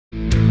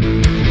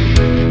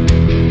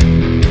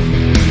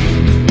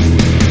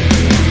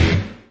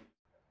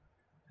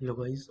Hello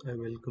guys, I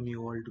welcome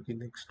you all to the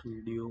next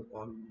video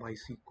on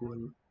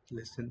MySQL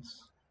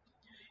lessons.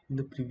 In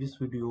the previous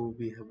video,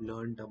 we have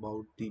learned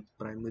about the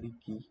primary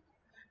key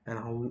and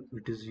how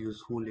it is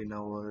useful in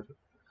our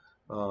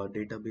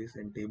database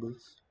and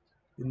tables.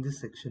 In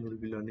this section, we'll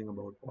be learning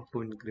about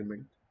auto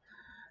increment.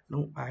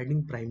 Now,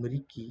 adding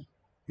primary key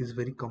is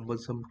very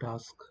cumbersome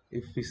task.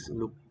 If we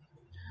look,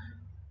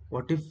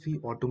 what if we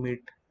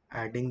automate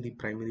adding the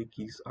primary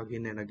keys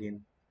again and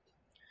again?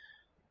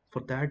 For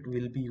that,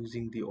 we'll be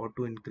using the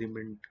auto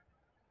increment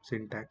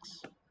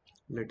syntax.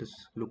 Let us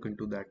look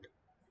into that.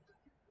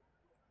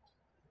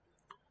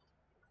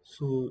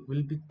 So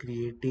we'll be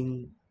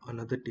creating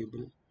another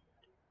table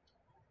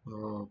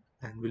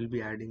and we'll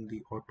be adding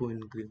the auto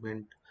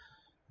increment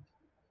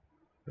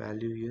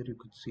value here, you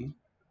could see,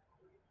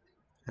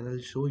 and I'll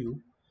show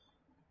you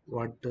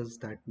what does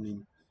that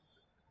mean.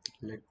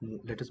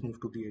 Let us move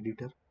to the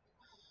editor.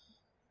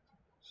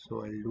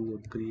 So I'll do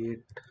a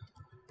create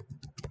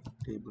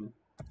table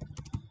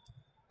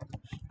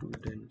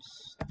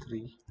students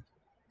 3.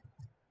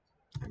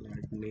 I'll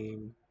add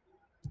name.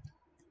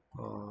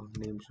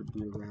 Name should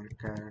be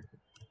varchar,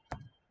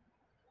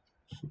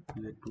 should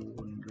be a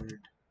 200.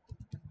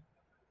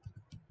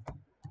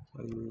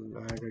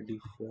 I'll add a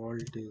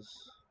default is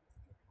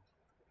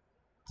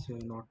say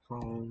not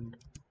found.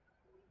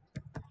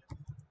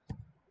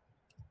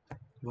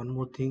 One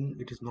more thing,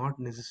 it is not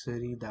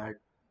necessary that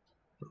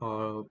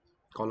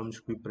column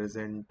should be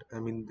present. I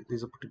mean,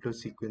 there's a particular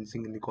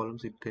sequencing in the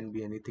columns, it can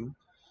be anything.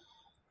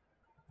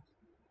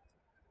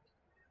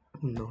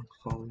 Not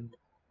found.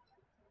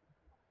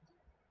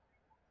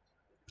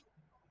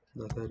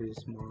 The other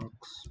is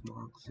marks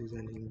is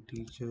an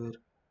integer.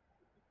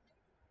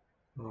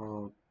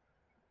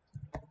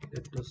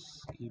 Let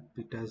us keep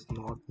it as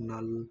not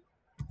null,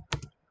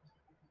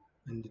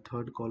 and the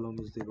third column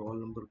is the roll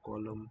number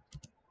column,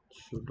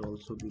 should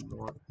also be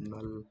not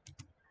null.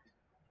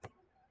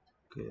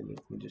 Okay,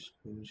 let me just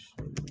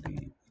mention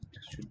it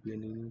should be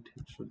an int,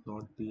 it should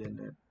not be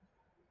an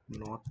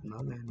not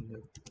null,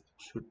 and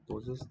should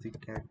possess the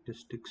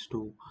characteristics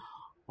to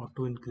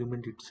auto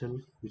increment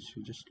itself, which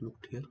we just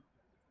looked here.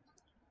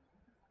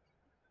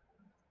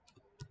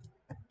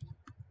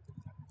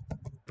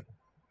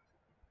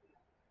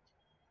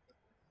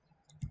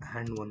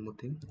 And one more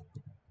thing,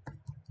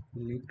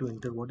 we need to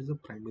enter what is the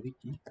primary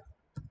key.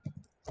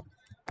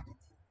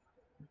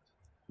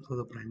 So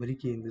the primary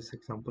key in this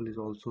example is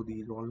also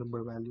the roll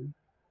number value.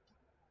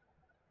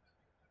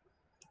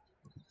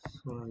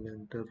 So I'll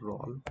enter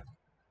roll.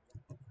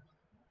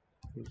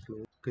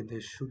 Okay,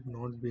 there should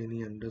not be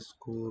any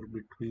underscore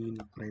between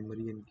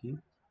primary and key.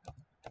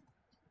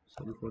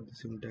 Sorry for the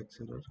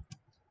syntax error.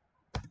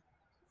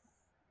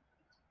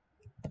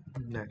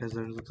 That has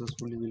done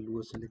successfully. We'll do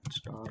a select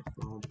star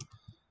from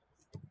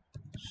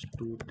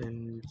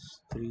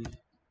students 3.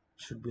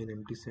 Should be an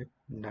empty set,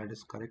 and that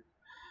is correct.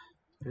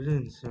 Let us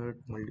insert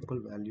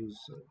multiple values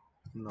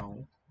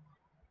now.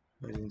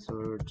 I'll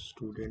insert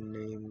student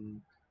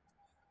name,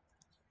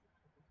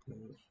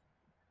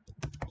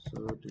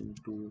 insert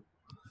into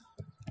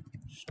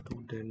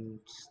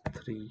students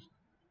 3,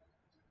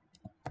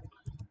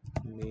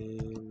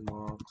 name,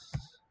 marks.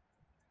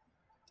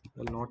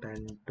 I'll not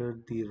enter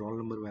the roll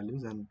number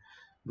values, and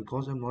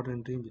because I'm not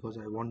entering, because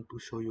I want to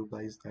show you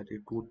guys that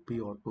it would be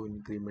auto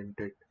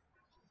incremented.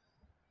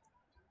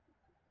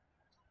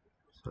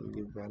 So I'll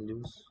give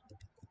values.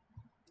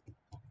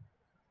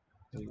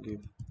 I'll give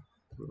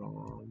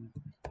from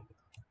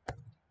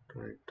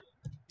right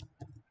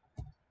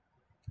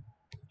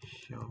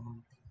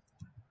Sham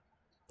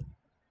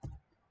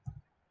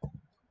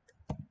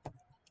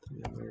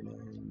 300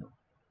 and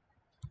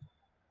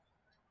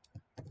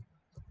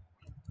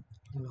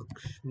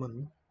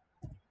Lakshman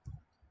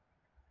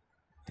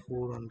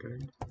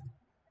 400,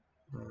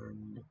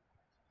 and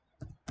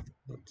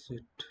that's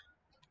it.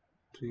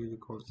 3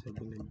 records have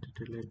been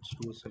edited. Let's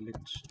do a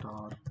select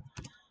star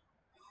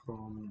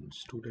from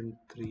student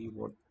 3.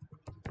 What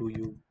do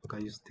you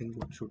guys think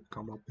what should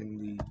come up in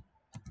the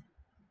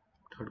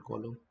third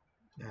column?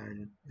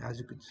 And as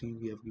you can see,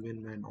 we have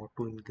given an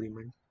auto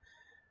increment.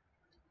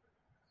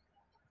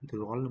 The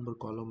roll number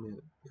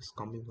column is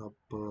coming up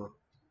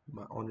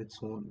on its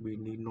own. We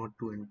need not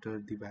to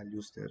enter the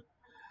values there.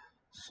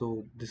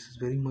 So this is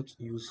very much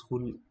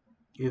useful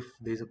if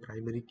there is a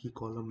primary key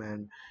column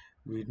and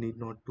we need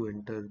not to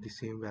enter the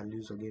same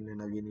values again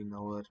and again in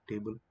our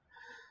table.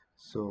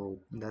 So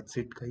that's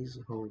it guys.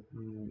 So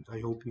I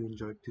hope you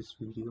enjoyed this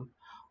video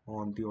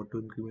on the auto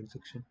increment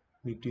section.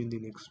 Meet you in the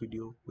next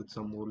video with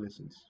some more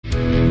lessons.